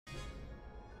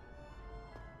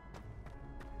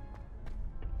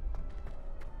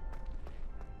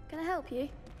Can I help you?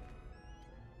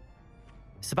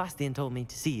 Sebastian told me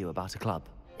to see you about a club.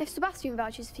 If Sebastian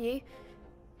vouches for you,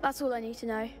 that's all I need to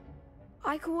know.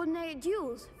 I coordinate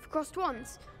duels for crossed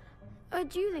wands. A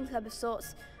dueling club of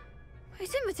sorts.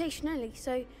 It's invitation only,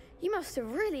 so you must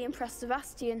have really impressed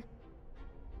Sebastian.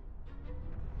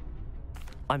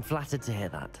 I'm flattered to hear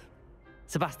that.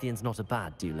 Sebastian's not a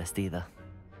bad duelist either.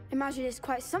 Imagine it's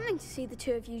quite something to see the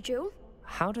two of you duel.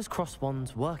 How does cross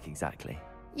wands work exactly?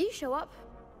 You show up,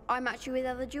 I match you with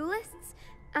other duelists,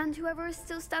 and whoever is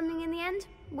still standing in the end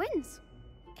wins.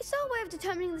 It's our way of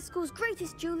determining the school's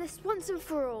greatest duelist once and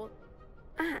for all.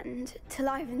 And to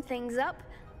liven things up,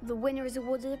 the winner is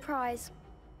awarded a prize.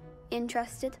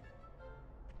 Interested?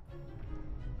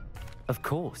 Of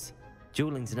course.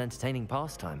 Dueling's an entertaining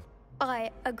pastime.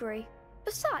 I agree.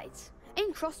 Besides,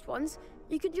 in crossed ones,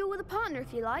 you can duel with a partner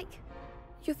if you like.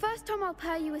 Your first time I'll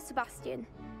pair you with Sebastian.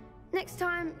 Next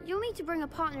time, you'll need to bring a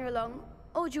partner along,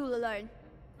 or duel alone.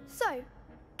 So,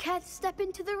 care to step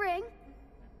into the ring?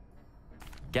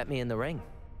 Get me in the ring.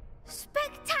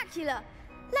 Spectacular!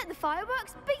 Let the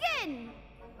fireworks begin!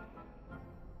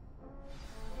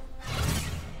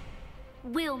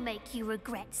 We'll make you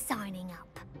regret signing up.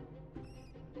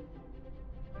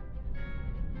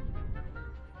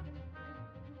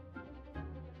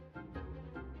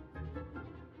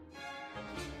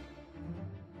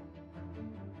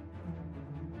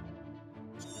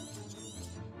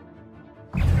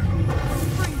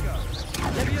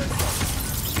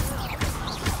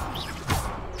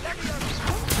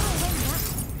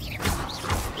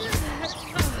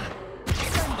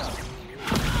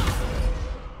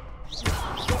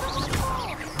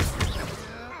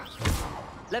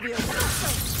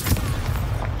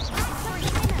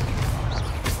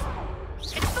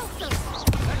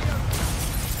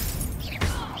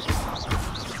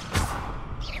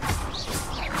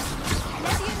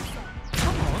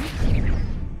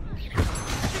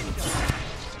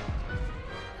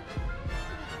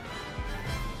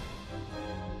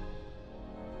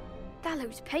 That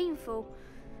looks painful.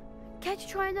 Care to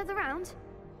try another round?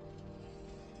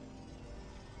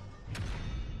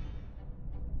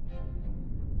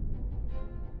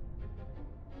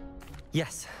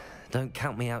 Yes, don't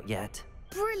count me out yet.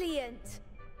 Brilliant!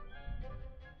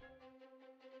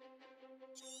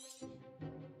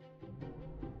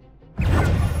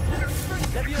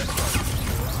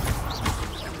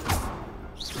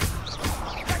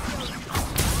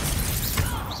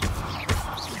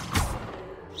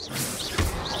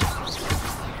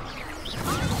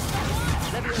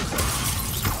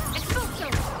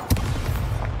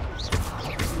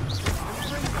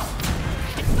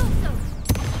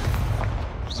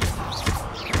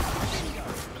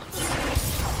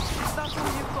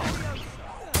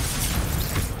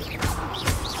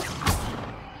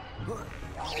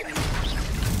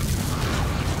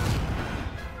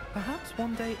 Perhaps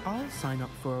one day I'll sign up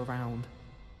for a round.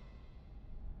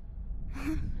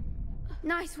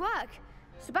 Nice work.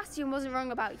 Sebastian wasn't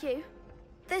wrong about you.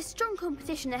 There's strong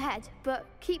competition ahead, but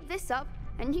keep this up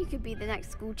and you could be the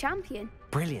next school champion.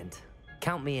 Brilliant.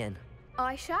 Count me in.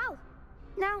 I shall.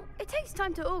 Now, it takes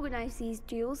time to organise these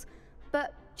duels,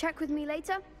 but check with me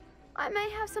later. I may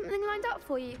have something lined up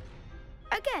for you.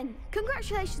 Again,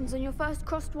 congratulations on your first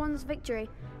crossed wands victory.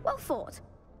 Well fought.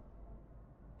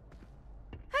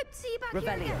 Hope to see you back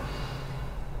here again.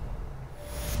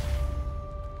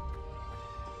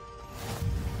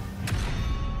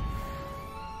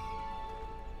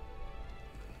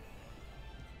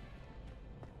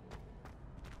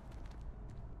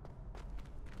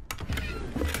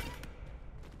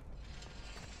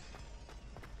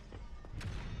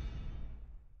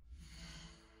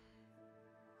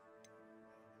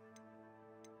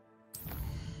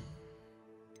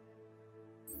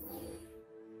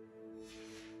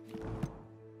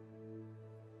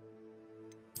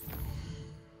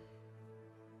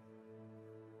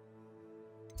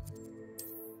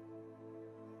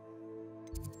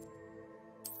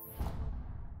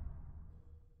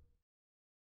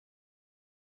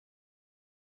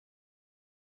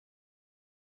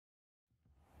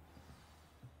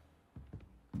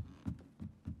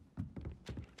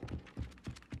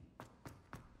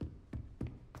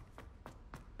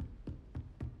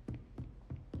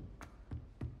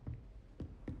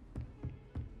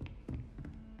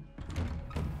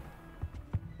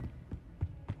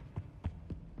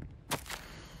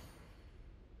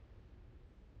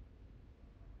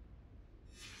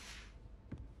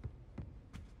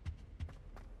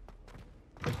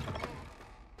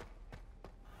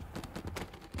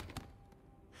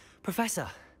 Professor,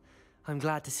 I'm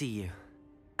glad to see you.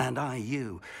 And I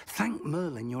you. Thank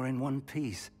Merlin you're in one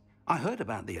piece. I heard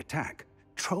about the attack.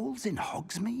 trolls in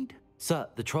Hogsmeade? Sir,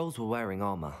 the trolls were wearing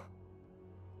armor.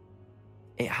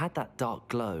 It had that dark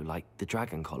glow like the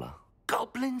dragon collar.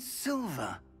 Goblin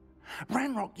silver!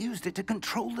 Ranrock used it to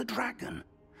control the dragon.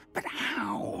 But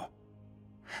how?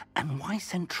 And why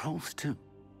send trolls too?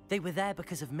 They were there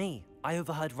because of me. I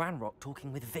overheard Ranrock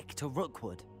talking with Victor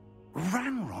Rookwood.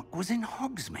 Ranrock was in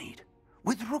Hogsmeade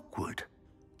with Rookwood.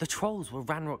 The trolls were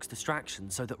Ranrock's distraction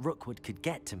so that Rookwood could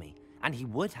get to me, and he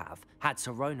would have had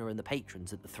Sirona and the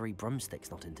patrons at the Three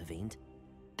Broomsticks not intervened.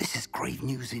 This is grave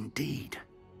news indeed.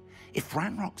 If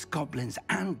Ranrock's goblins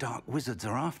and dark wizards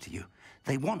are after you,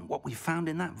 they want what we found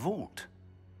in that vault.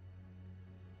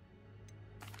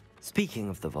 Speaking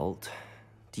of the vault,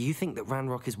 do you think that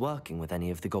Ranrock is working with any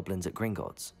of the goblins at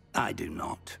Gringotts? I do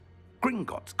not.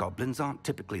 Gringotts goblins aren't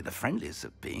typically the friendliest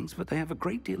of beings, but they have a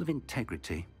great deal of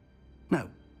integrity. No,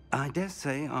 I dare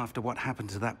say after what happened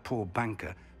to that poor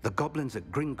banker, the goblins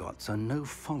at Gringotts are no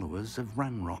followers of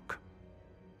Ranrock.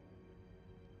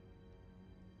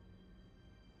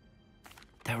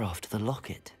 They're after the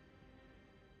locket.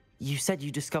 You said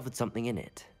you discovered something in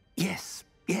it. Yes,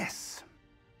 yes.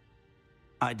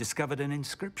 I discovered an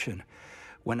inscription.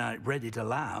 When I read it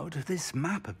aloud, this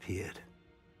map appeared.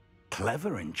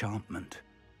 Clever enchantment.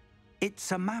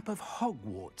 It's a map of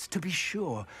Hogwarts, to be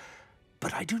sure,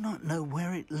 but I do not know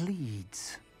where it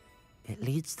leads. It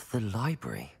leads to the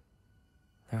library.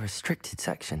 A restricted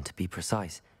section, to be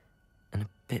precise, and a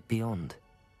bit beyond.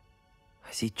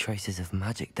 I see traces of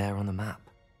magic there on the map.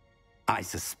 I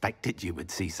suspected you would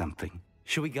see something.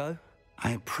 Shall we go?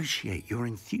 I appreciate your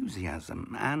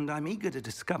enthusiasm, and I'm eager to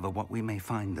discover what we may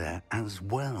find there as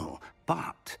well.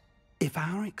 But if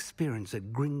our experience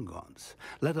at Gringotts,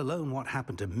 let alone what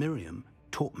happened to Miriam,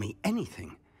 taught me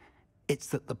anything, it's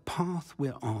that the path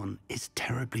we're on is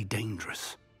terribly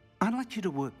dangerous. I'd like you to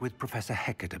work with Professor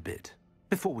Hecat a bit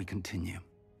before we continue.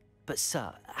 But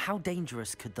sir, how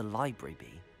dangerous could the library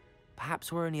be?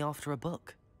 Perhaps we're only after a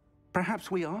book.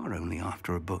 Perhaps we are only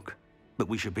after a book, but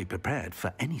we should be prepared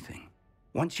for anything.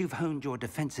 Once you've honed your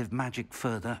defensive magic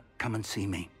further, come and see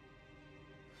me.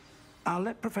 I'll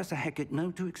let Professor Hecat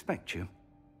know to expect you.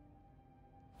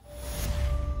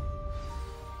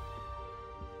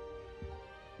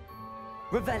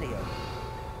 Revelio.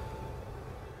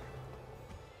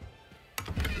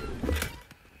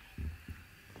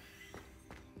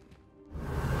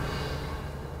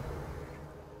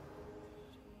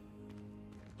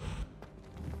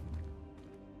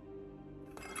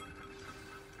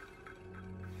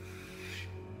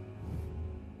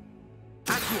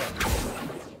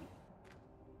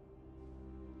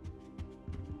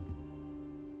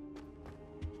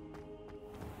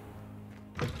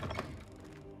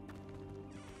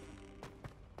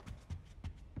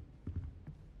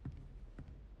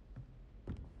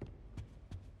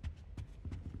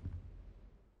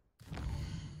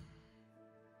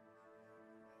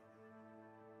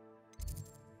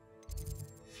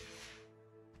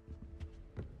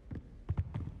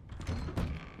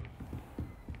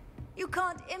 You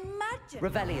can't imagine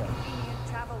Revelio. how convenient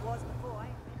travel was before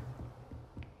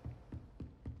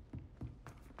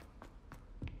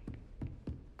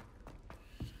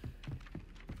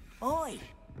Oi,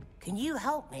 can you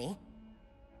help me?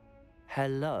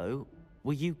 Hello?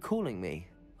 Were you calling me?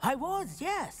 I was,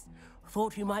 yes.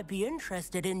 Thought you might be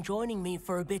interested in joining me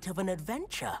for a bit of an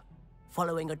adventure.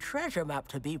 Following a treasure map,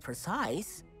 to be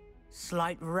precise.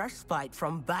 Slight respite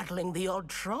from battling the odd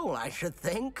troll, I should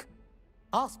think.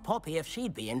 Asked Poppy if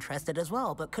she'd be interested as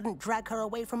well, but couldn't drag her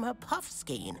away from her puff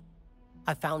skein.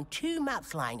 I found 2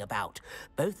 maps lying about,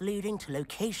 both leading to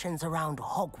locations around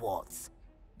Hogwarts.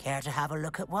 Care to have a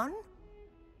look at one?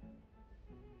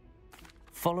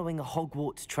 Following a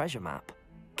Hogwarts treasure map?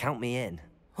 Count me in.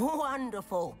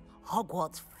 Wonderful.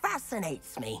 Hogwarts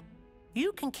fascinates me.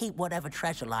 You can keep whatever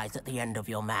treasure lies at the end of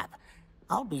your map.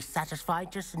 I'll be satisfied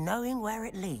just knowing where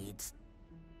it leads.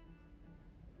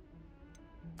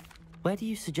 Where do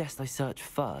you suggest I search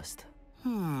first?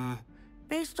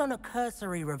 Based on a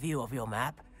cursory review of your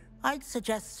map, I'd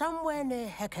suggest somewhere near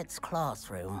Hecat's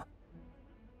classroom.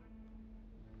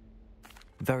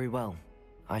 Very well.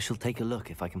 I shall take a look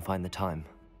if I can find the time.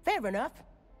 Fair enough.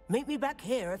 Meet me back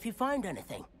here if you find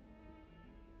anything.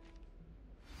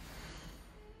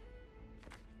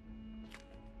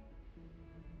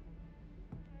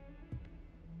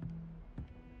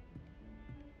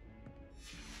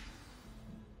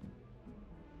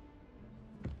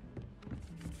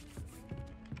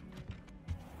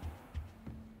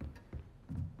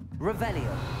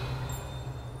 Revelio.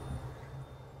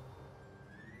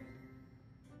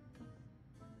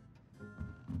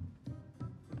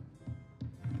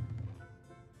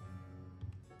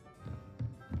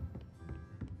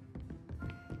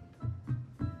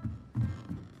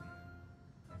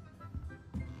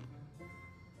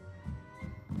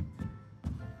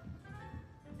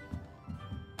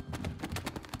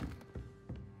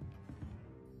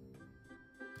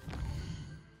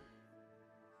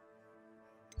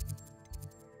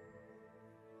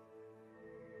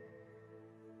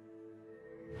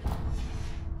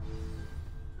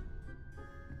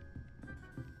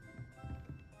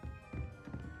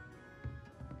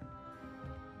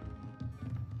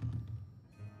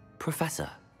 Professor,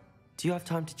 do you have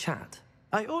time to chat?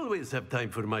 I always have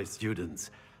time for my students.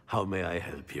 How may I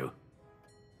help you?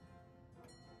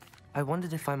 I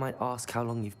wondered if I might ask how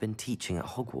long you've been teaching at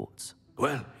Hogwarts.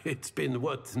 Well, it's been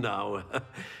what now?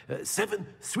 7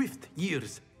 swift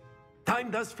years. Time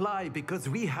does fly because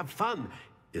we have fun.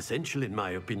 Essential in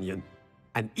my opinion.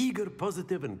 An eager,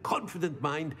 positive, and confident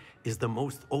mind is the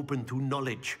most open to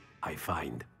knowledge, I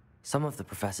find. Some of the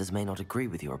professors may not agree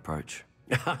with your approach.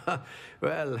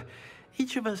 Well,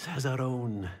 each of us has our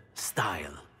own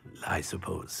style, I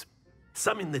suppose.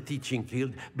 Some in the teaching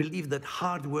field believe that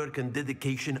hard work and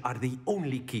dedication are the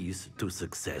only keys to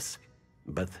success.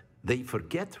 But they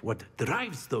forget what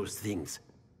drives those things.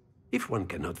 If one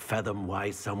cannot fathom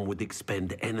why some would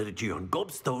expend energy on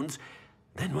gobstones,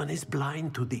 then one is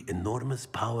blind to the enormous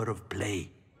power of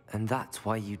play. And that's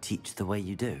why you teach the way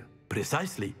you do?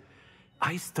 Precisely.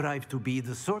 I strive to be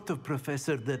the sort of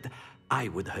professor that I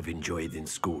would have enjoyed in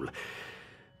school.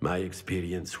 My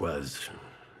experience was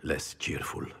less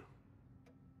cheerful.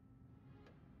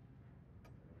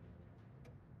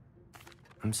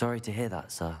 I'm sorry to hear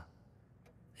that, sir.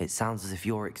 It sounds as if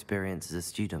your experience as a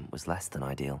student was less than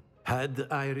ideal. Had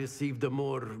I received a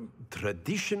more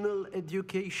traditional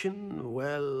education,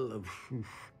 well,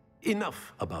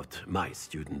 enough about my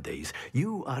student days.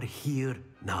 You are here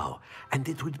now, and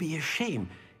it would be a shame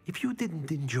if you didn't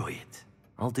enjoy it.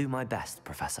 I'll do my best,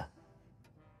 Professor.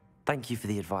 Thank you for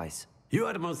the advice. You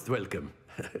are most welcome.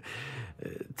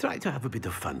 Try to have a bit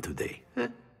of fun today. Huh?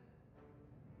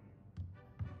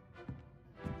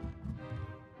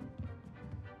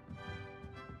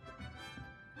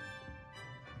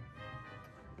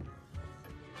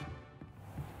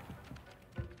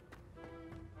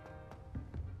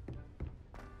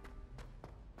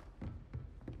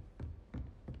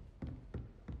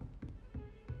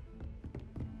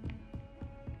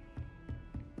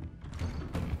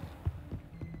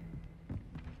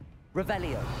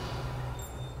 Revelio.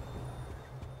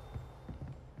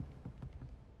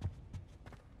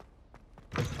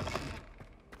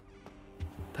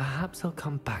 Perhaps I'll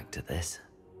come back to this.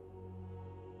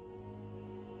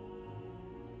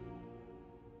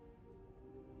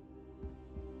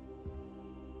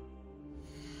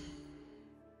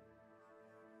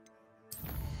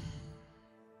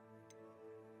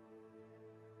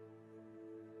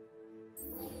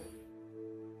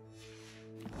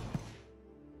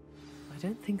 I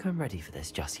don't think I'm ready for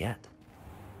this just yet.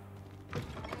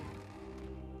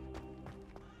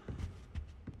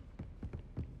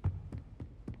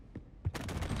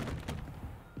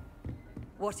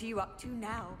 What are you up to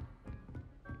now?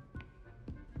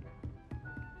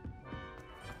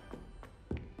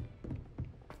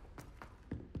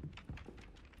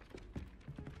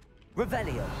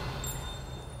 Revelio.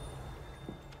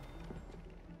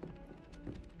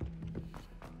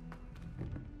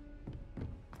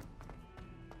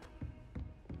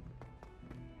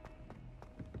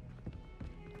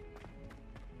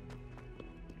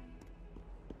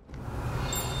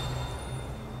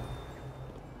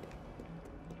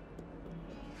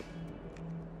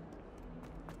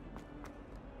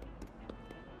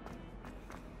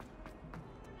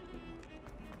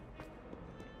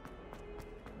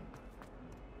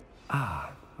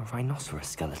 Ah, a rhinoceros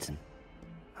skeleton.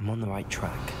 I'm on the right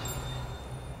track.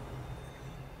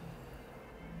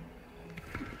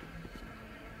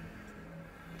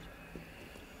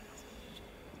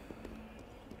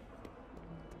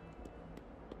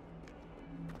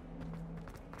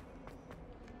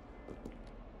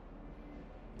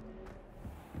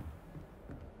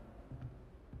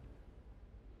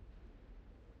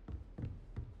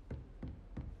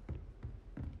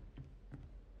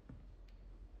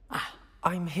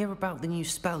 I'm here about the new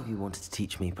spell you wanted to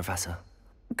teach me, Professor.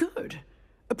 Good.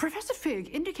 Professor Fig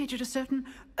indicated a certain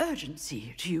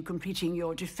urgency to you completing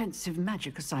your defensive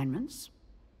magic assignments.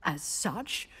 As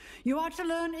such, you are to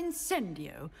learn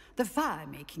Incendio, the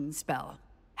fire-making spell,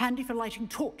 handy for lighting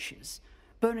torches,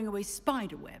 burning away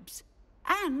spider webs,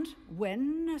 and,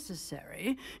 when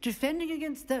necessary, defending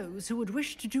against those who would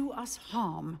wish to do us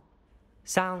harm.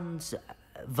 Sounds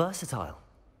versatile.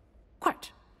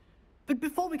 Quite. But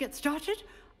before we get started,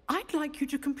 I'd like you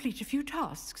to complete a few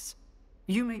tasks.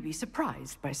 You may be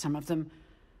surprised by some of them.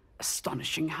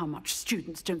 Astonishing how much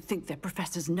students don't think their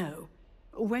professors know.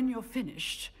 When you're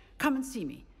finished, come and see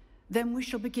me. Then we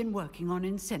shall begin working on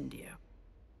Incendio.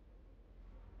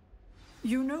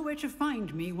 You know where to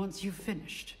find me once you've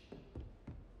finished.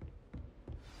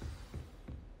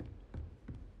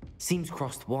 Seems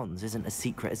crossed wands isn't as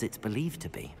secret as it's believed to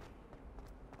be.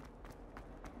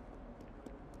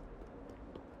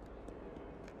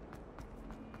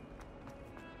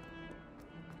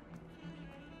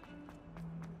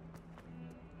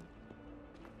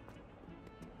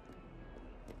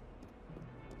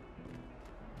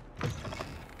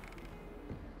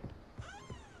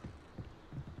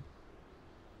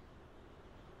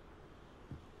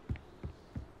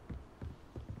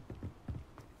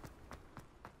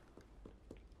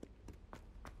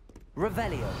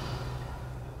 Revelio.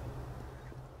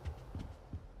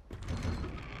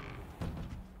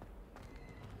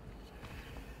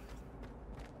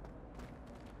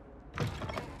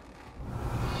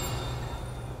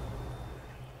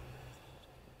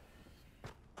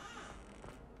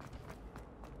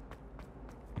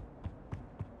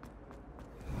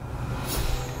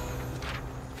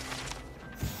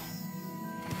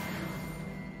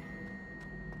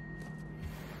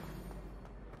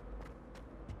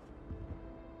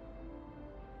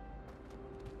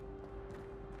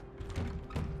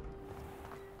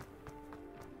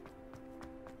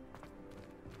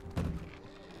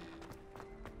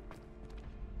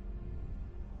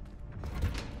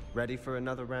 Ready for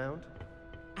another round?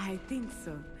 I think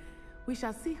so. We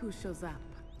shall see who shows up.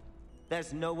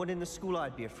 There's no one in the school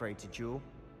I'd be afraid to duel.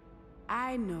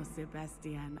 I know,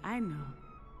 Sebastian. I know.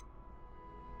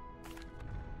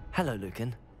 Hello,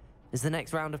 Lucan. Is the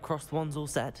next round of Crossed Wands all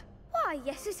set? Why,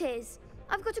 yes it is.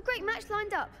 I've got a great match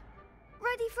lined up.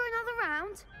 Ready for another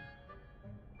round?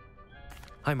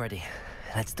 I'm ready.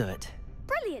 Let's do it.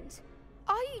 Brilliant.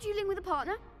 Are you dueling with a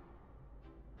partner?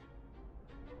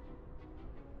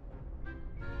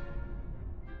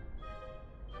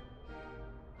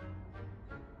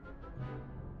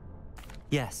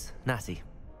 Yes, Natty.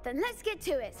 Then let's get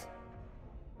to it.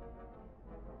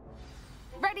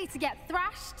 Ready to get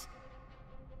thrashed?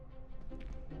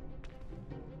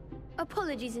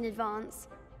 Apologies in advance.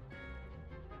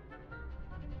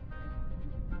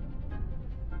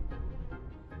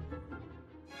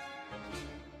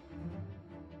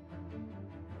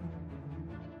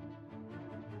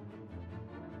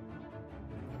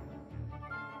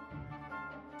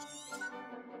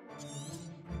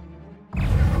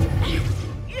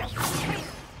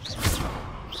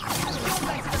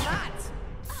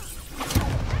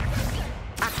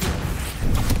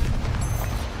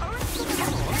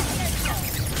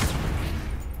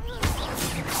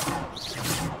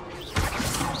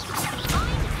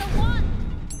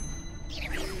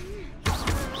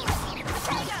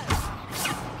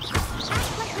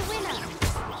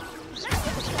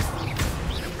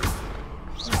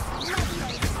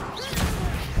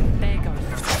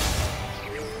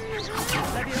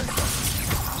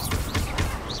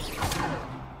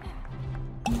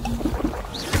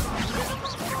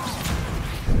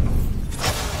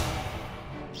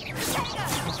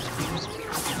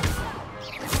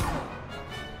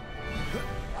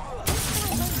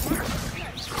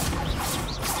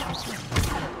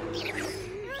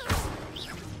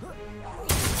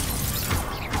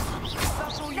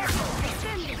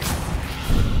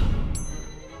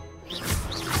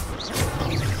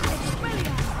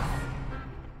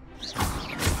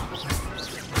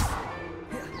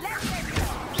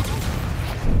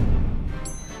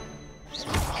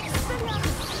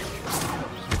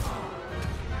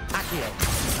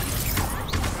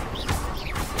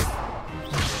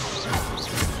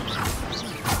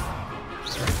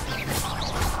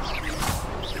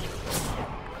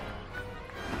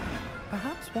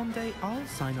 One day I'll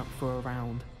sign up for a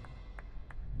round.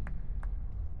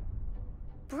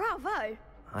 Bravo!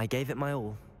 I gave it my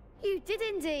all. You did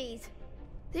indeed.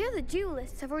 The other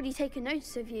duelists have already taken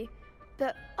notice of you,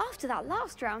 but after that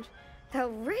last round, they'll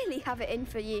really have it in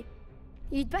for you.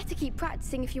 You'd better keep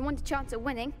practicing if you want a chance at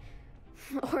winning,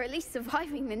 or at least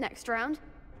surviving the next round.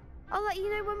 I'll let you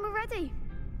know when we're ready.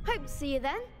 Hope to see you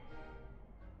then.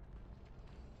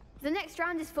 The next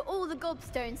round is for all the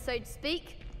gobstones, so to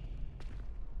speak.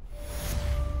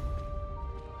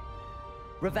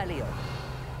 Revelio.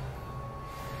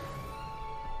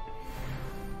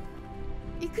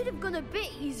 You could have gone a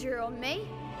bit easier on me.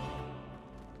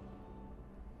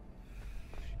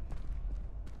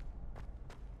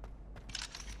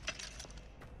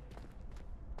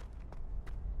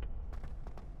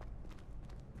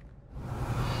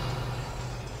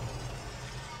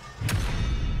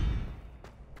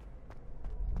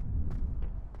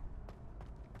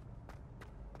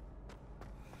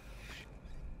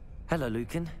 Hello,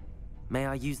 Lucan. May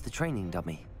I use the training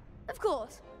dummy? Of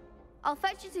course. I'll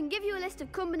fetch it and give you a list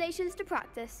of combinations to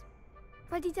practice.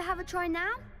 Ready to have a try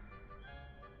now?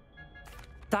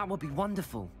 That would be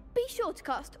wonderful. Be sure to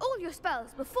cast all your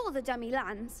spells before the dummy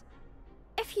lands.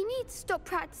 If you need to stop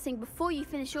practicing before you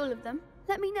finish all of them,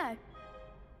 let me know.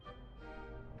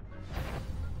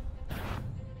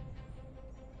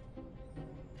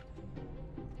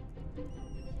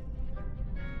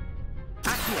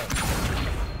 Accio!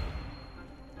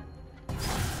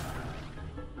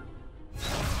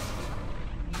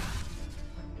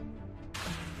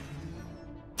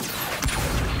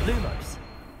 Lumos.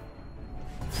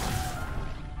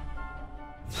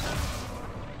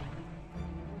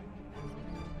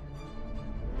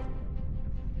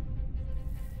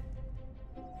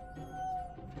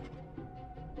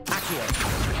 Accio.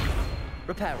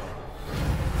 Reparo.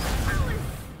 That was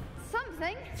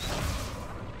something.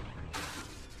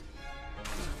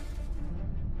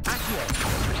 Accio.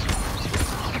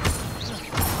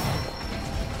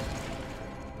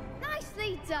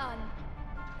 Nicely done.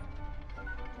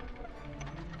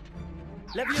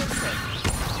 Leviosa.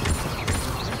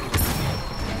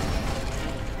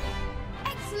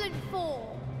 Excellent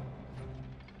form.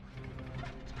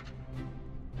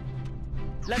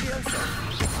 Leviosa.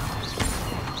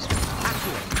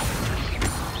 Accio.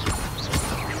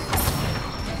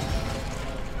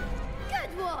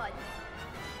 Good one.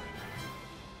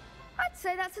 I'd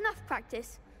say that's enough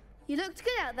practice. You looked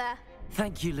good out there.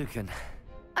 Thank you, Lucan.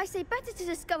 I say better to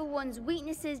discover one's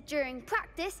weaknesses during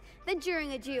practice than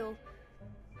during a duel.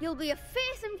 You'll be a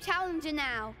fearsome challenger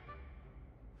now.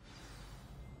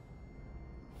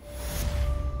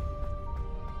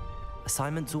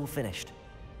 Assignment's all finished.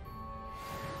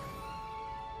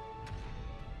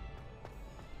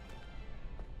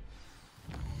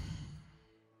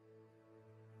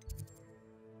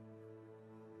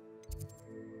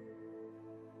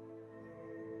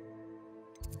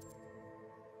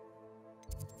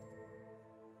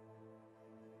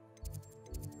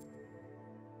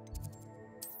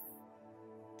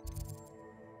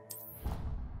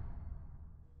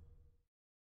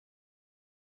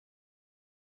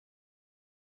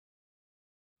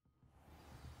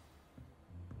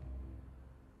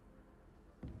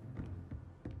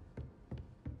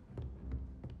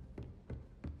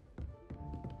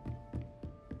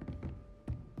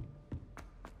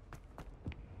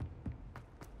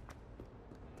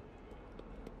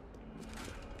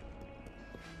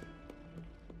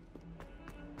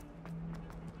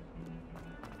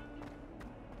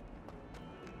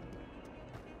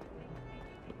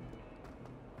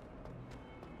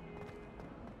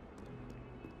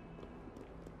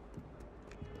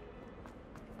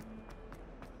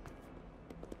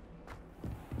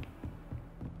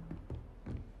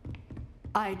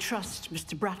 I trust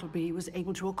Mr. Brattleby was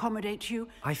able to accommodate you.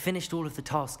 I finished all of the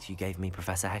tasks you gave me,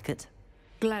 Professor Hecat.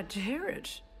 Glad to hear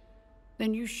it.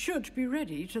 Then you should be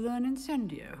ready to learn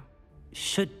Incendio.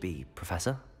 Should be,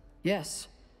 Professor. Yes.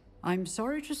 I'm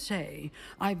sorry to say,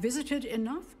 I visited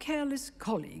enough careless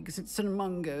colleagues at St.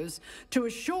 Mungo's to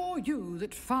assure you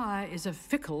that fire is a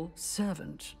fickle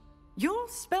servant. Your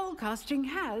spellcasting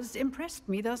has impressed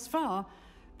me thus far,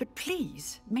 but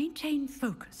please maintain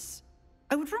focus.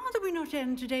 I would rather we not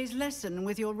end today's lesson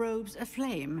with your robes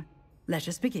aflame. Let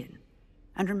us begin.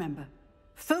 And remember,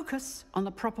 focus on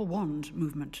the proper wand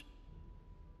movement.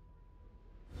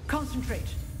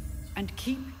 Concentrate, and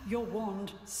keep your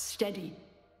wand steady.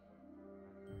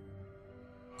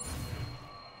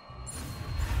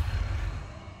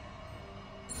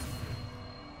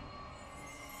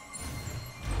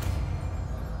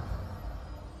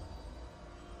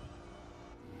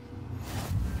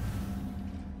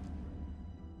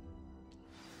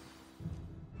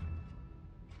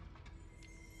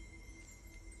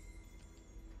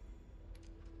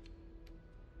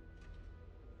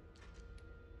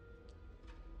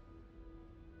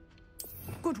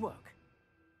 Good work.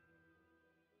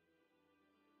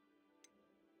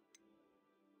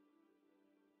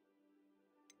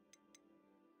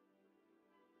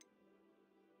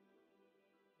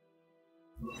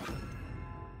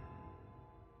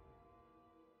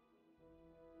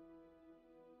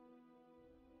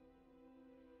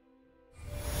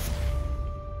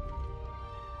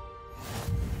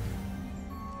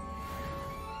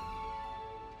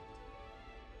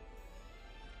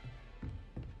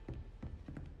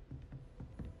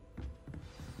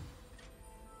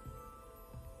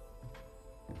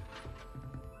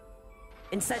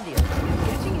 Incendio.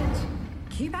 Getting it.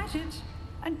 Keep at it.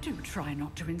 And do try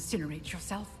not to incinerate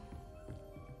yourself.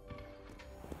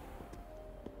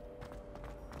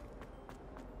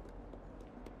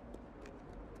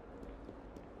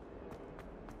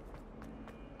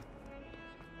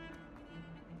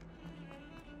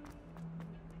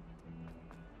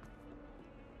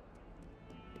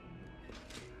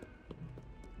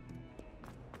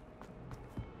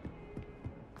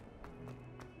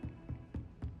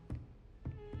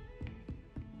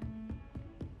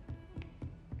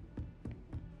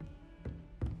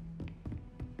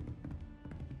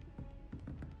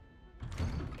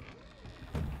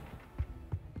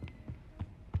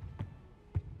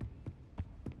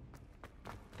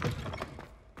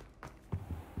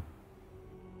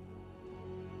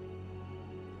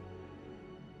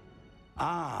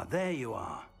 Ah, there you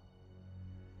are.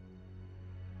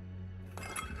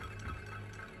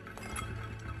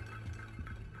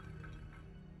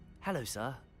 Hello,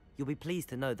 sir. You'll be pleased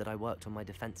to know that I worked on my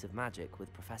defensive magic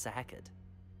with Professor Heckard.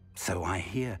 So I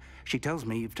hear. She tells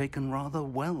me you've taken rather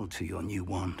well to your new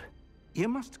wand. You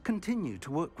must continue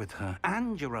to work with her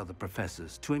and your other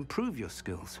professors to improve your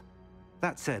skills.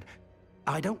 That said,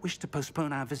 I don't wish to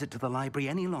postpone our visit to the library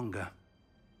any longer.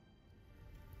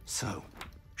 So,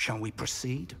 shall we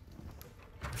proceed?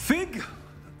 Fig!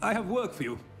 I have work for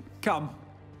you. Come.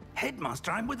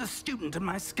 Headmaster, I'm with a student and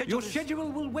my schedule Your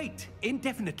schedule will wait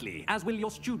indefinitely, as will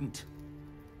your student.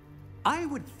 I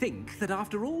would think that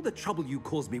after all the trouble you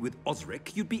caused me with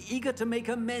Osric, you'd be eager to make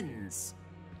amends.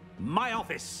 My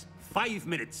office, 5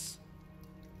 minutes.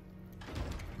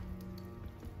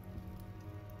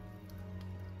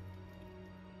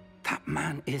 That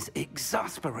man is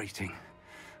exasperating.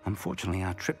 Unfortunately,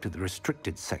 our trip to the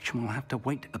restricted section will have to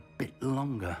wait a bit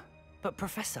longer. But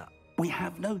Professor... We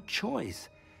have no choice.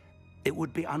 It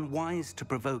would be unwise to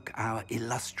provoke our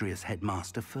illustrious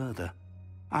headmaster further.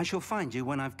 I shall find you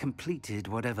when I've completed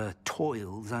whatever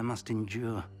toils I must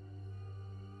endure.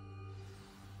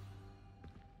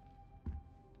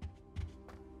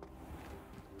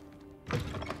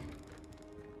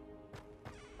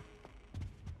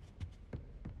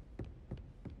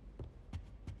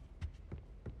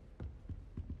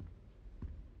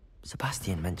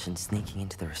 Sebastian mentioned sneaking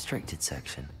into the restricted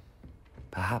section.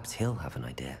 Perhaps he'll have an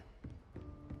idea.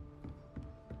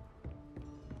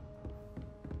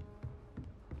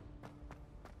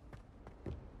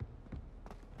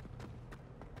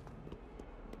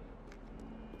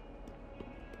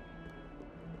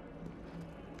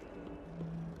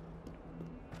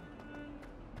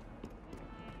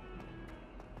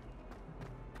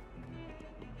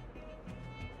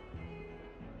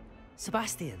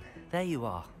 Sebastian, there you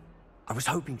are. I was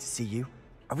hoping to see you.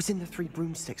 I was in the Three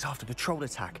Broomsticks after the troll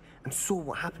attack and saw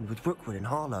what happened with Rookwood and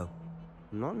Harlow.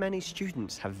 Not many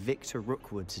students have Victor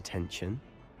Rookwood's attention.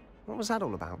 What was that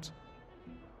all about?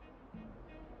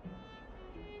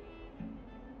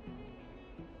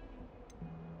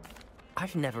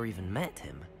 I've never even met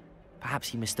him. Perhaps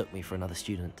he mistook me for another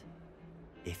student.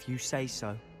 If you say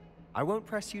so. I won't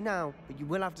press you now, but you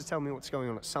will have to tell me what's going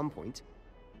on at some point.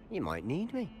 You might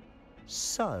need me.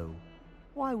 So,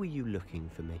 why were you looking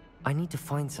for me? I need to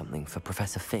find something for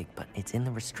Professor Fig, but it's in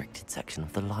the restricted section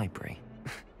of the library.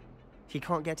 He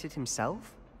can't get it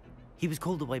himself? He was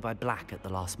called away by Black at the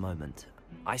last moment.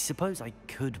 I suppose I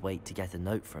could wait to get a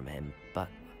note from him, but...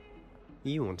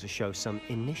 You want to show some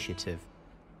initiative.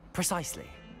 Precisely.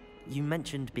 You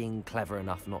mentioned being clever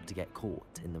enough not to get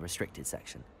caught in the restricted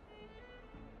section.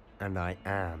 And I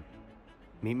am.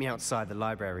 Meet me outside the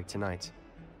library tonight,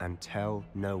 and tell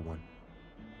no one.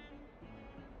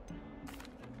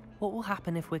 What will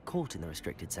happen if we're caught in the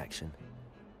restricted section?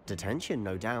 Detention,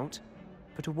 no doubt.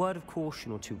 But a word of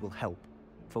caution or two will help.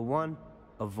 For one,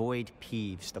 avoid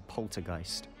Peeves, the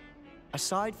poltergeist.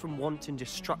 Aside from wanton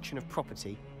destruction of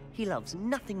property, he loves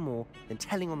nothing more than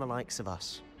telling on the likes of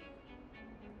us.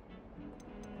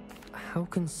 How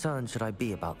concerned should I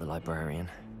be about the librarian?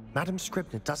 Madam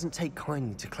Scribner doesn't take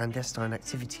kindly to clandestine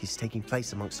activities taking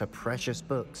place amongst her precious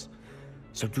books.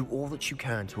 So do all that you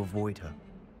can to avoid her.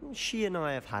 She and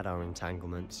I have had our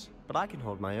entanglements, but I can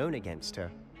hold my own against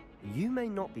her. You may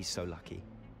not be so lucky.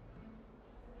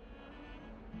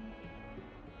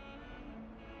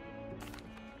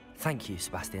 Thank you,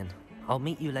 Sebastian. I'll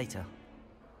meet you later.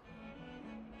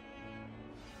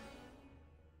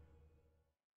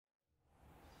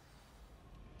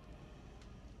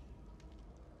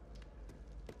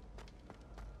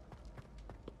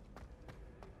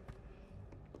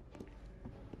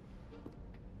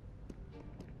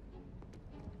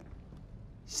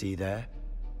 See there?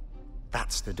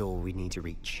 That's the door we need to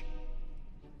reach.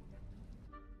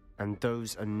 And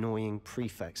those annoying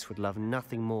prefects would love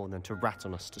nothing more than to rat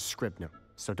on us to Scribner,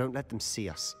 so don't let them see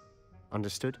us.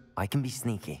 Understood? I can be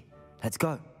sneaky. Let's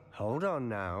go. Hold on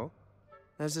now.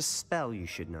 There's a spell you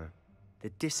should know. The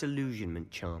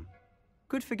Disillusionment Charm.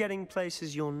 Good for getting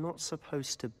places you're not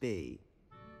supposed to be.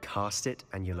 Cast it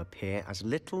and you'll appear as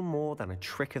little more than a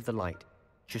trick of the light,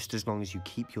 just as long as you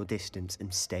keep your distance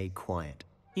and stay quiet.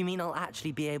 You mean I'll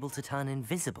actually be able to turn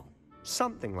invisible?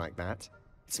 Something like that.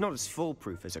 It's not as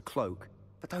foolproof as a cloak,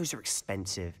 but those are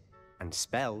expensive. And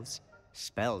spells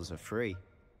are free.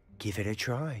 Give it a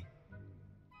try.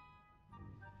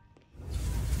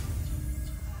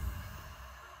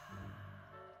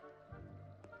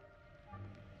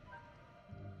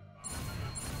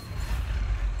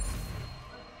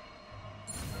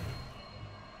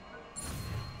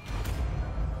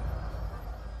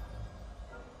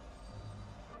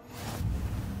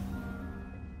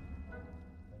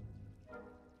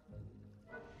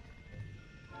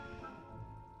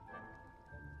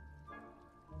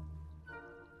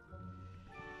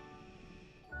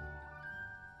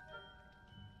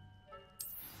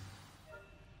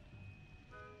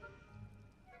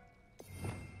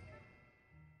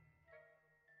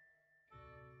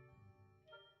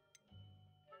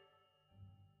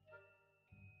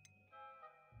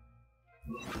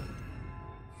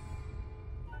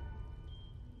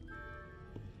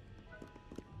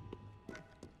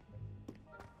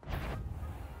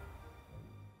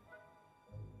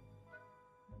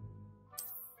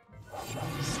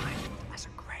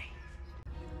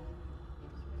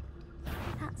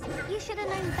 should have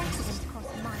known better than to cross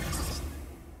my path.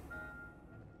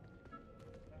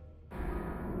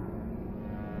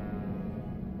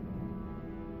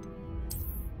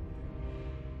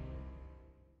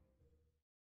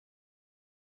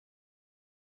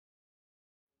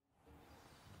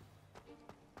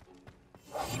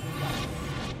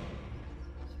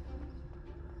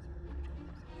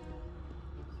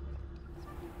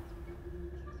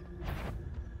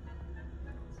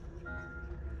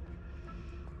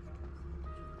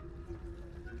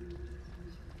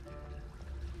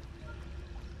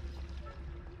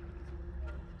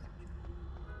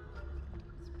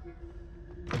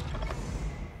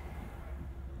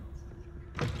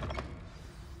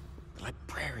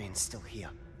 Still here.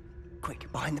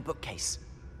 Quick, behind the bookcase.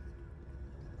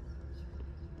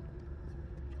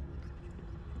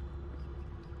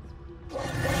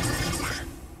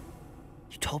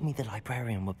 You told me the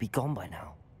librarian would be gone by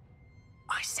now.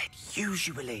 I said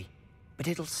usually, but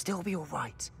it'll still be all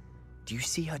right. Do you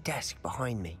see her desk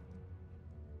behind me?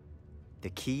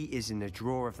 The key is in the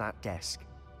drawer of that desk.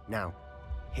 Now,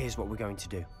 here's what we're going to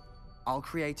do. I'll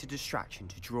create a distraction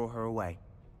to draw her away.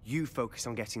 You focus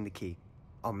on getting the key.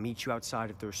 I'll meet you outside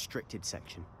of the restricted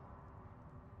section.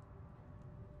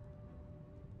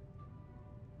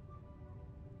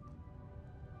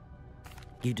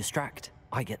 You distract,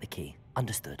 I get the key.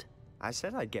 Understood. I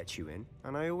said I'd get you in,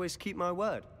 and I always keep my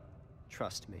word.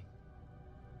 Trust me.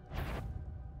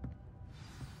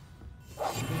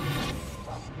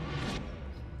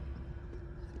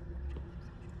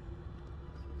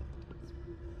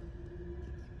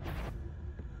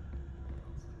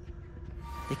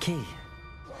 The key.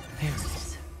 Here it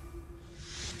is.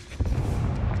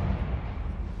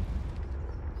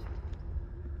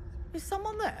 Is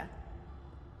someone there?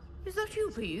 Is that you,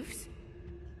 Peeves?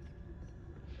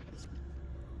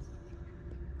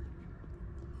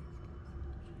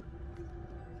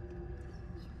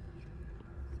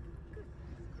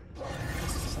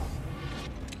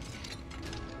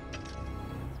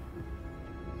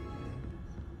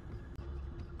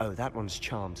 Oh, that one's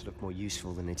charmed to look more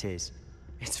useful than it is.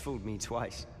 It's fooled me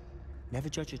twice. Never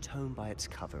judge a tome by its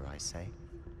cover, I say.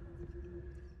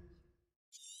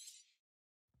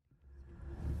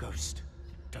 Ghost,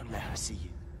 don't let her see you.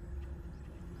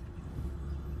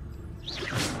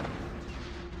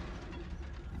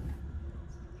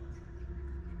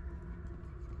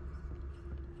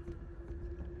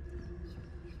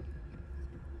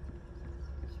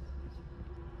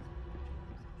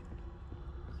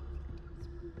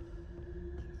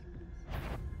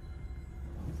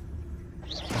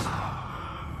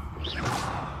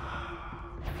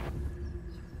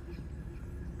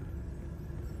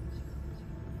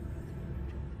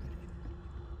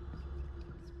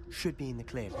 Should be in the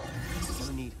clear.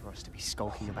 No need for us to be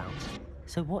skulking about.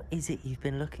 So what is it you've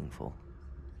been looking for?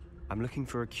 I'm looking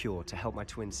for a cure to help my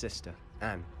twin sister,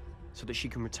 Anne, so that she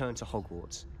can return to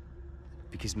Hogwarts.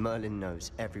 Because Merlin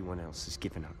knows everyone else has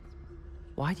given up.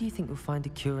 Why do you think you'll find a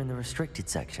cure in the restricted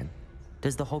section?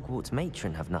 Does the Hogwarts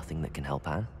matron have nothing that can help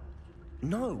Anne?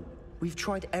 No! We've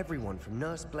tried everyone from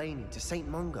Nurse Blaney to St.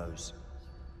 Mungo's.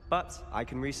 But I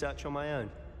can research on my own.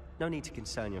 No need to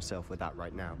concern yourself with that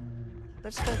right now.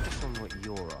 Let's focus on what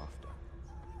you're after.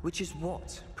 Which is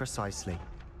what, precisely?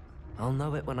 I'll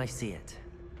know it when I see it.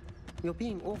 You're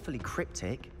being awfully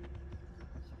cryptic.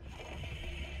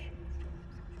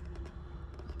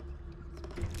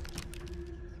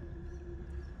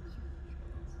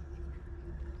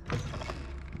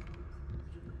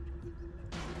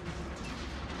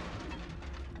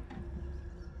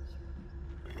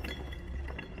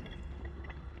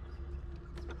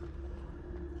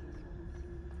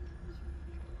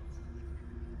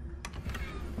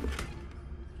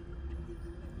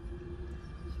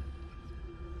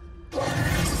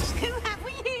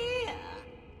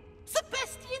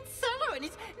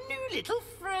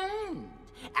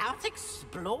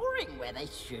 Exploring where they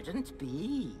shouldn't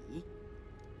be.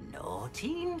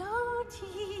 Naughty,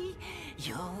 naughty,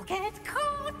 you'll get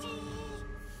caughty.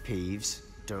 Peeves,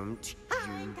 don't you...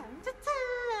 I'm going to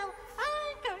tell,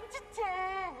 I'm going to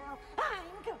tell,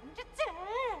 I'm going to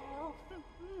tell.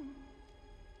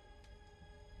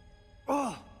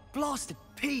 Oh, blasted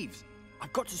Peeves!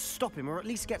 I've got to stop him, or at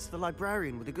least get to the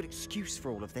librarian with a good excuse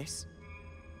for all of this.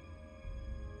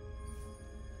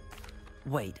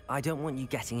 Wait, I don't want you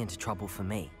getting into trouble for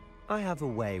me. I have a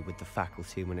way with the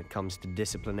faculty when it comes to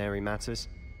disciplinary matters.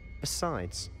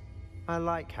 Besides, I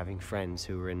like having friends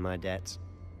who are in my debt.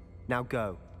 Now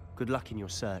go. Good luck in your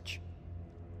search.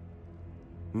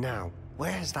 Now,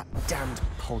 where has that damned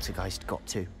poltergeist got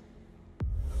to?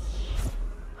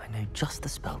 I know just the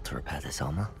spell to repair this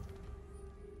armor.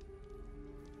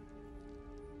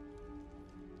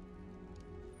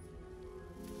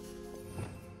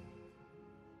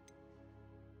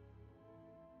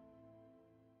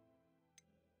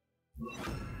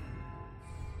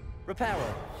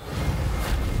 Reparo.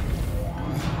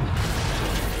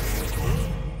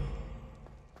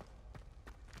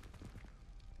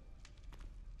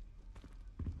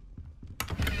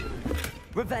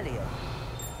 Revelio.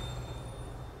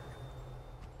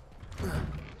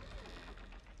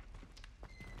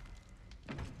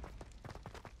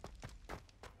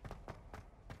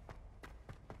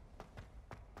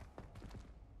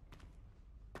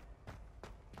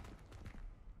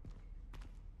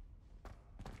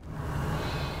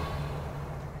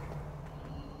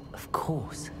 Of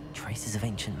course, traces of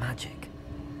ancient magic.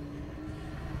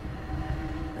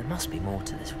 There must be more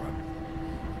to this room.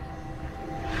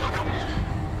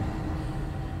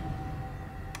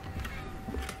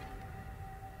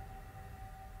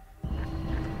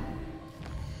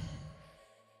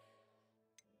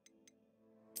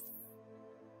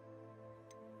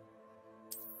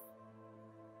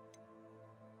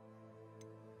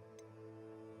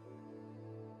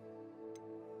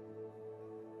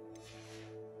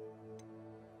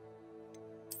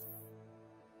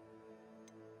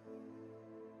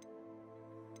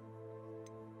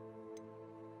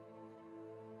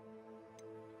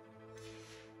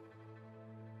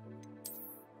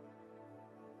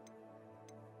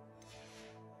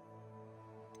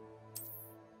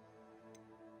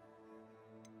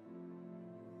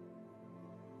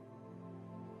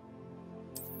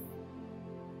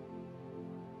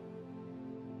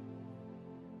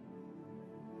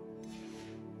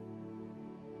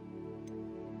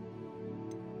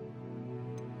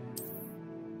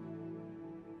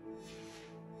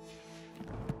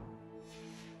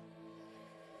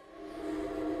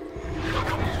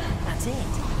 That's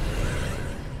it.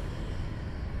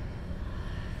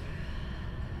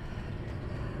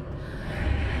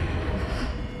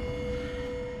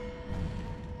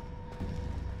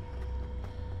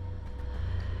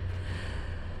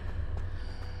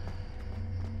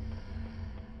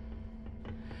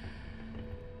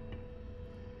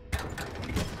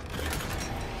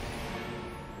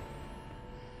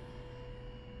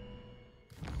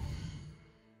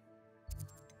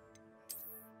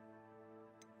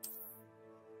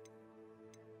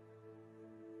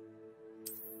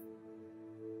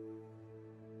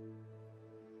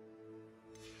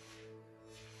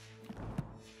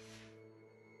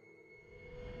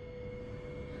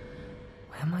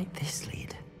 Where might this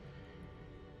lead?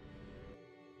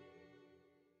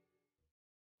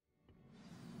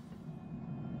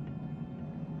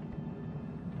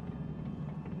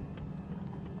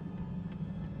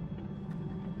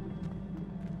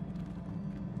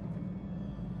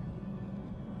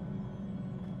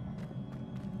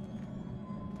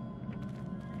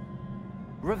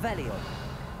 Revelio.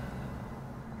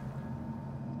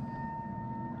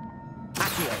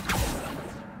 Accio.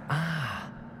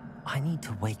 I need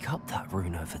to wake up that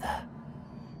rune over there.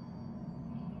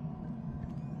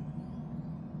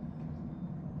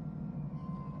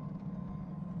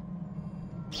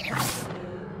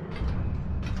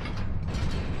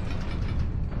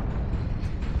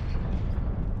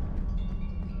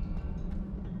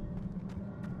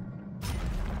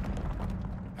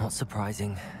 Not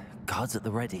surprising. Guards at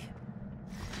the ready.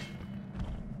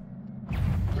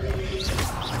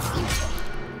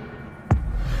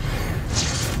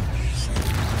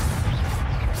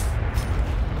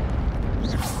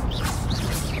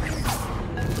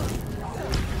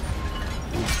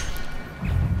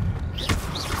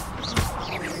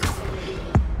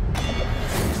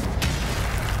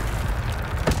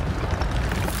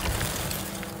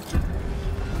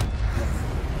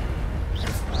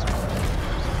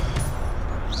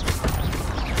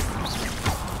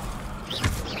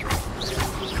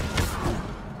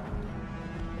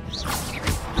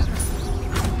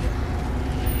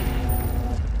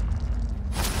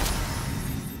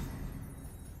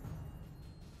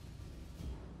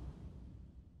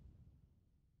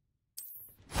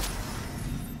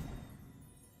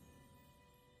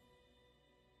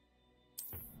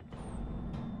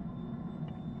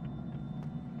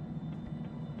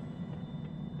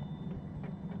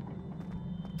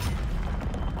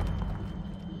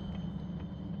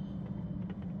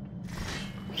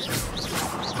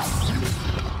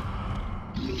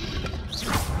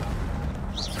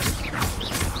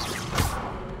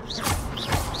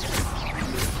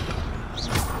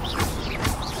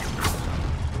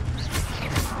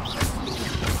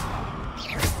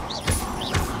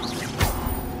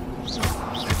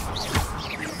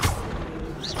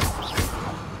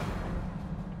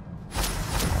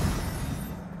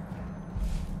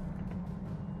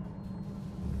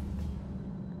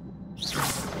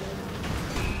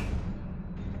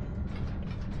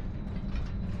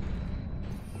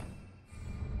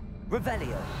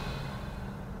 Revelio.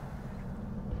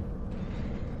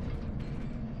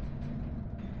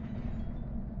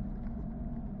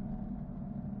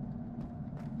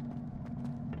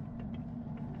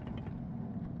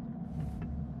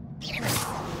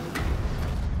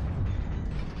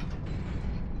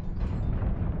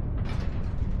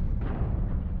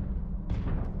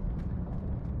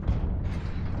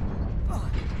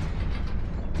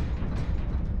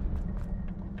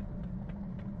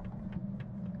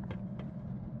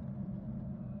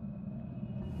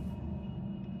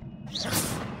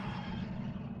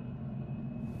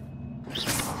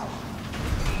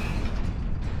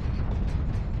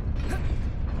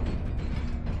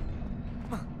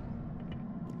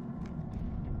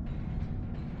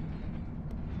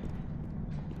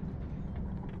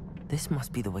 This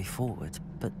must be the way forward,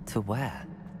 but to where?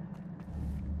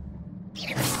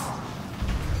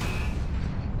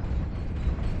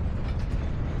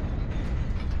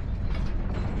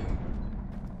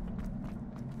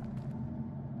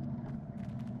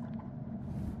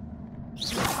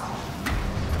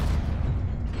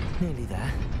 Nearly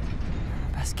there.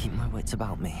 Best keep my wits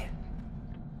about me.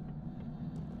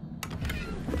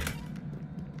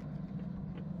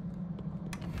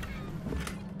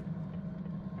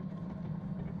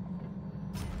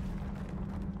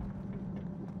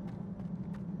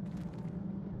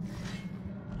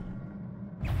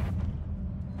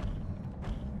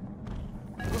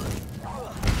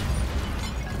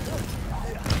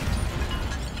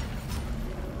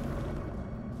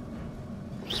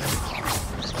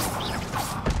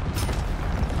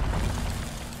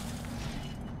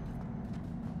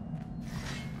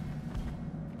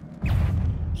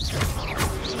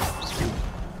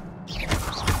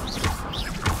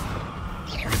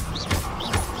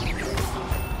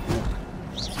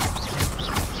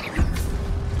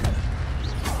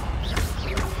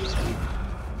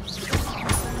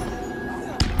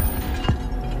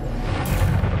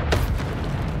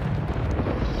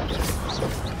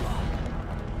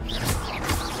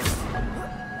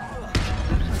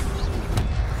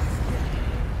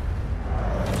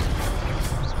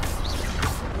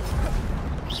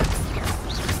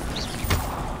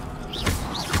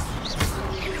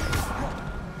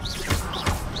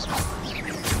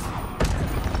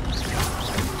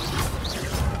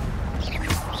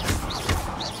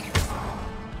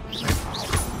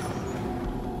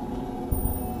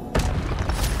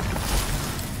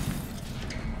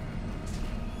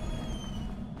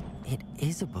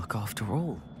 A book after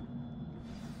all.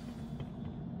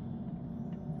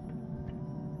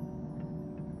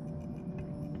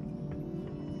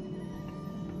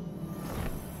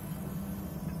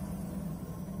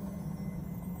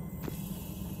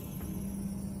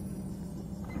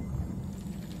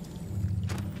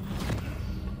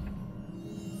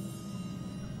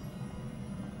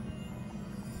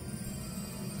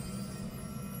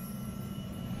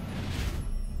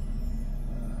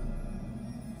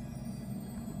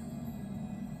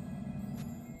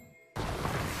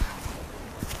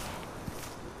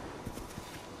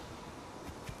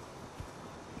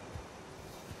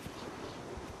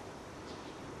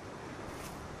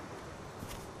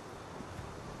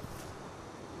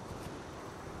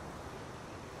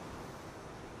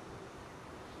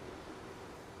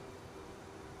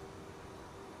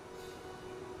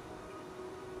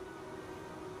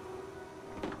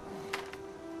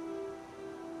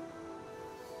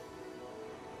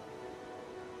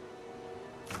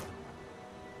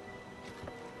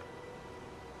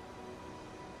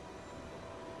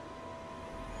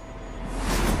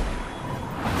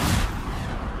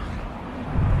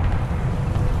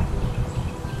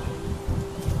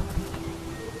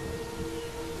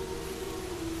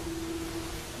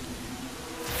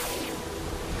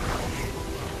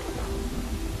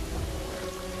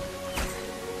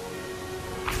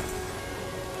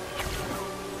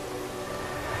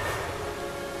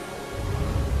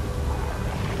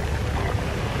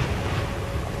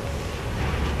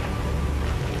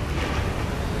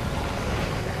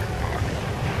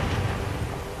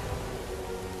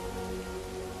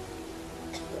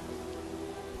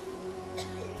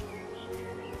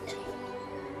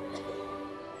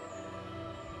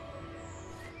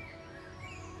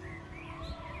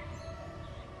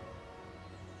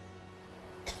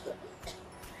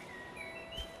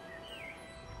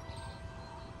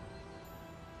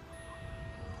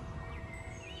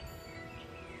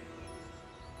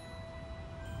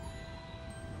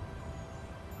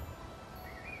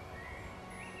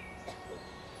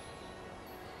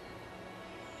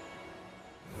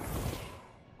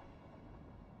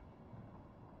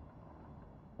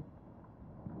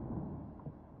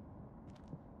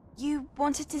 You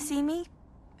wanted to see me?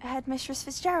 Headmistress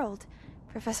Fitzgerald,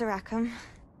 Professor Rackham.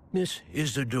 Miss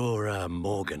Isadora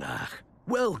Morganach,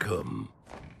 welcome.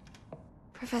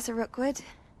 Professor Rookwood,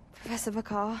 Professor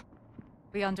Bakar.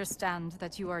 We understand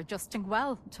that you are adjusting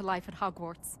well to life at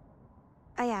Hogwarts.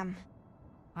 I am.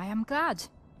 I am glad.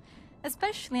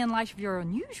 Especially in light of your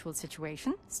unusual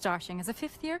situation, starting as a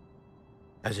 5th year.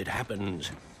 As it happens,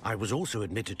 I was also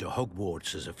admitted to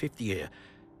Hogwarts as a 5th year.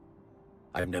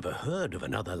 I've never heard of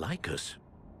another like us.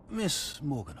 Miss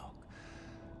Morganach,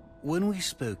 when we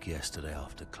spoke yesterday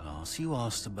after class, you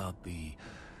asked about the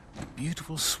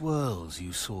beautiful swirls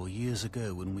you saw years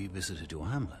ago when we visited your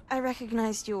hamlet. I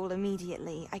recognized you all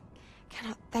immediately. I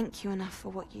cannot thank you enough for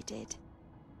what you did.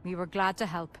 We were glad to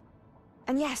help.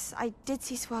 And yes, I did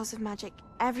see swirls of magic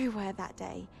everywhere that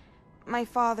day. My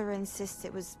father insists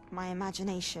it was my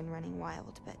imagination running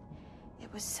wild, but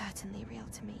it was certainly real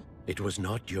to me. It was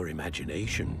not your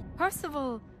imagination.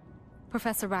 Percival,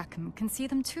 Professor Rackham can see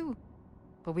them too.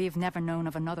 But we've never known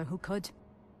of another who could.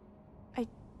 I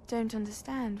don't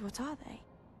understand. What are they?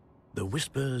 The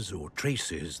whispers or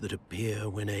traces that appear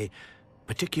when a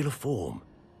particular form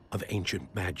of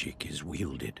ancient magic is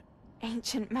wielded.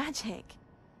 Ancient magic?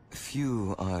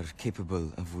 Few are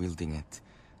capable of wielding it.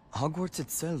 Hogwarts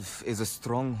itself is a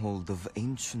stronghold of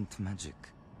ancient magic.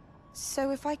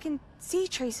 So if I can see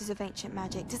traces of ancient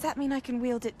magic, does that mean I can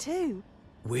wield it too?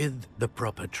 With the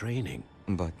proper training.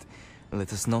 But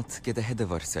let us not get ahead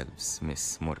of ourselves,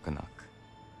 Miss Morganach.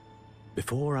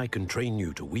 Before I can train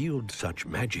you to wield such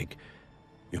magic,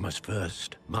 you must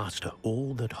first master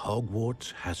all that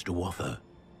Hogwarts has to offer.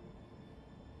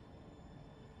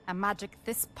 A magic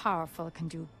this powerful can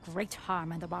do great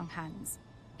harm in the wrong hands.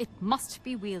 It must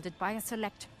be wielded by a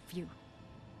select few.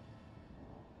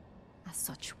 As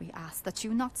such, we ask that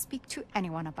you not speak to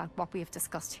anyone about what we have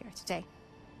discussed here today.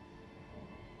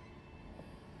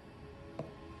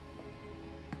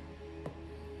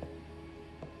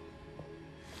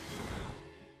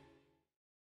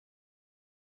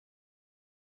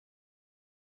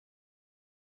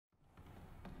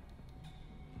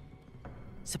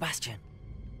 Sebastian.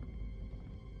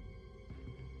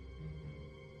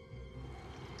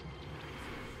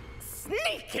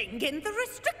 Sneaking in the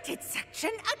restricted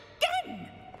section again!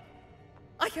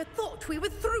 I had thought we were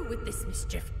through with this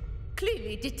mischief.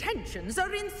 Clearly detentions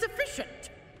are insufficient.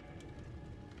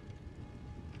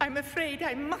 I'm afraid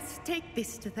I must take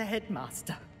this to the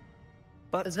headmaster.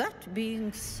 But that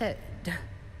being said,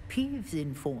 Peeves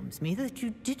informs me that you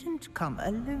didn't come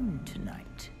alone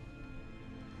tonight.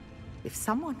 If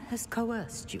someone has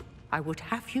coerced you, I would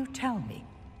have you tell me.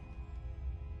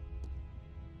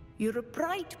 You're a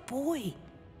bright boy.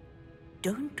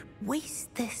 Don't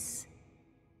waste this.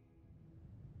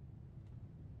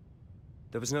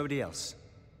 There was nobody else.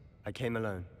 I came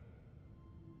alone.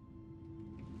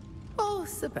 Oh,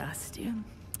 Sebastian.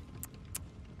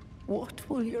 What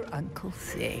will your uncle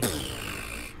say?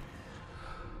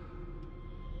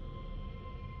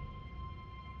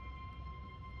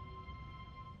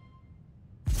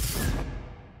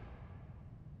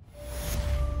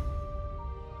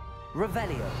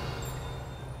 Revelio.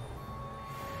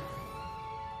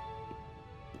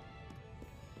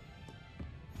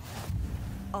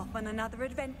 Off on another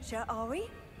adventure, are we?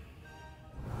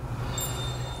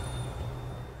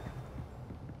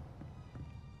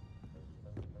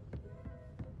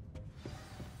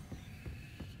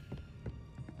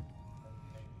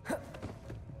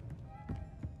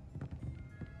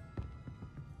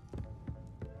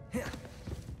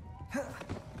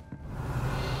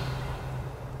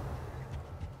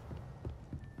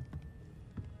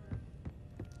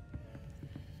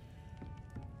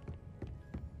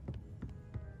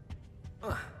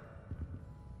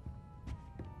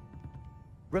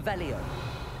 Revelio.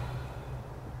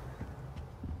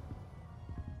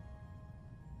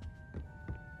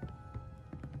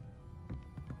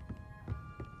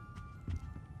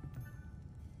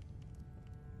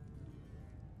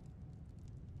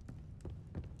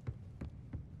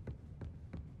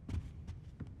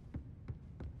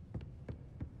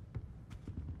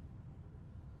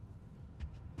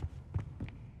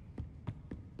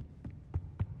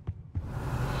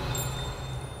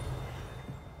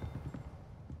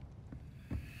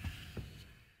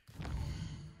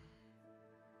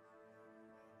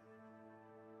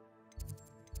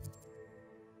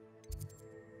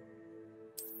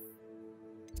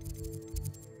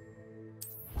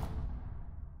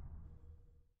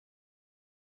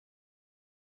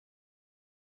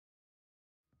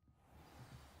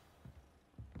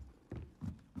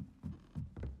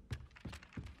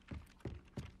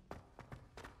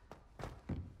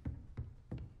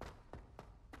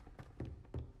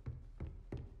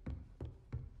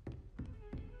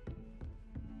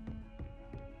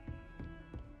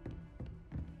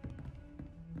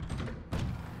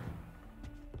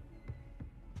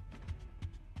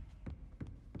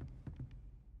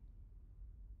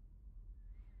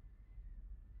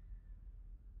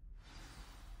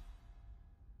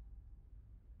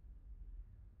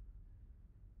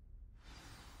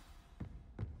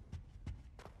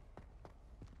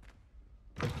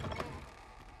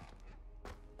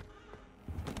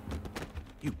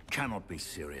 You cannot be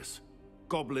serious.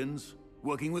 Goblins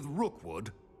working with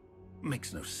Rookwood?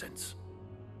 Makes no sense.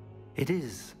 It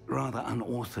is rather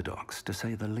unorthodox, to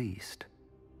say the least.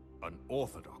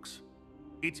 Unorthodox?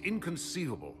 It's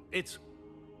inconceivable. It's...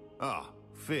 Ah,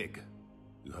 Fig.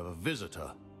 You have a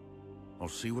visitor. I'll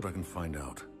see what I can find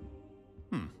out.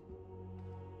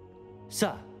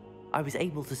 Sir, I was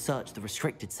able to search the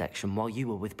restricted section while you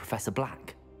were with Professor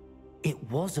Black. It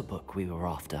was a book we were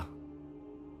after.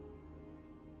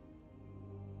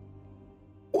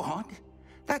 What?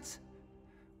 That's...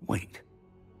 Wait.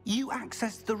 You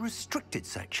accessed the restricted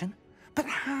section? But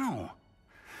how?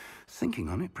 Thinking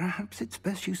on it, perhaps it's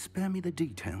best you spare me the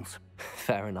details.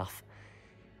 Fair enough.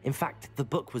 In fact, the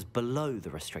book was below the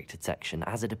restricted section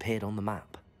as it appeared on the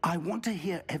map. I want to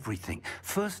hear everything.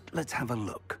 First, let's have a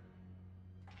look.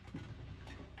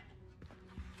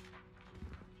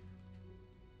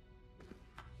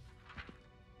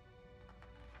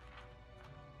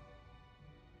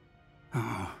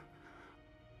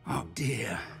 Oh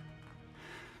dear.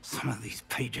 Some of these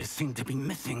pages seem to be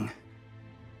missing.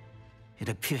 It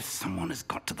appears someone has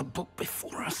got to the book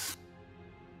before us.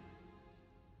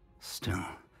 Still,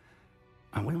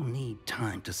 I will need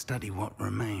time to study what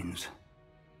remains.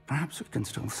 Perhaps we can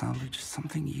still salvage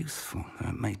something useful, though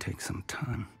it may take some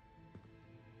time.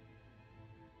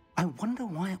 I wonder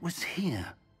why it was here,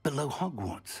 below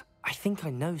Hogwarts. I think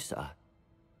I know, sir.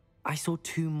 I saw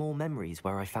 2 more memories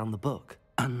where I found the book.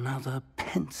 Another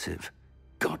pensive.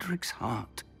 Godric's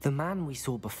heart. The man we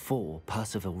saw before,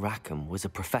 Percival Rackham, was a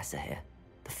professor here.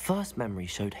 The first memory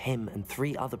showed him and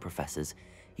 3 other professors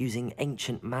using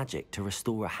ancient magic to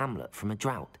restore a hamlet from a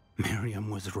drought. Miriam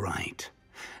was right.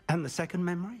 And the second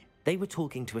memory? They were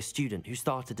talking to a student who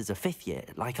started as a 5th year,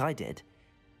 like I did.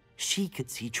 She could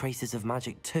see traces of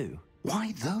magic too.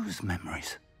 Why those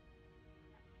memories?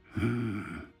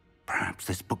 Perhaps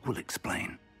this book will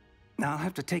explain. Now I'll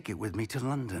have to take it with me to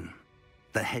London.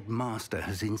 The headmaster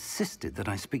has insisted that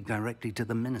I speak directly to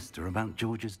the minister about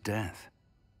George's death.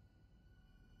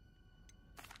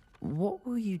 What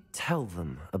will you tell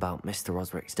them about Mr.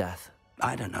 Osric's death?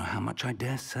 I don't know how much I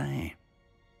dare say.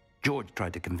 George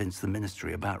tried to convince the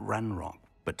ministry about Ranrock,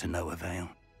 but to no avail.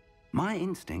 My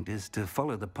instinct is to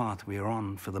follow the path we are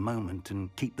on for the moment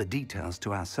and keep the details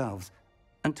to ourselves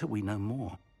until we know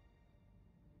more.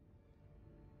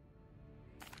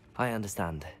 I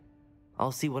understand.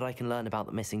 I'll see what I can learn about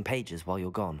the missing pages while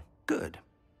you're gone. Good.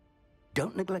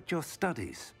 Don't neglect your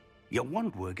studies. Your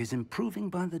wand work is improving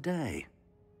by the day.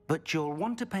 But you'll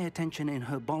want to pay attention in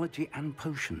herbology and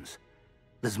potions.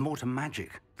 There's more to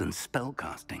magic than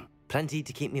spellcasting. Plenty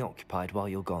to keep me occupied while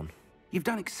you're gone. You've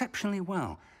done exceptionally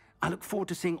well. I look forward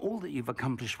to seeing all that you've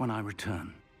accomplished when I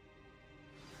return.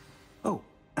 Oh,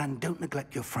 and don't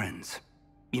neglect your friends.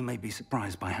 You may be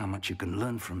surprised by how much you can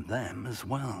learn from them as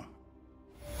well.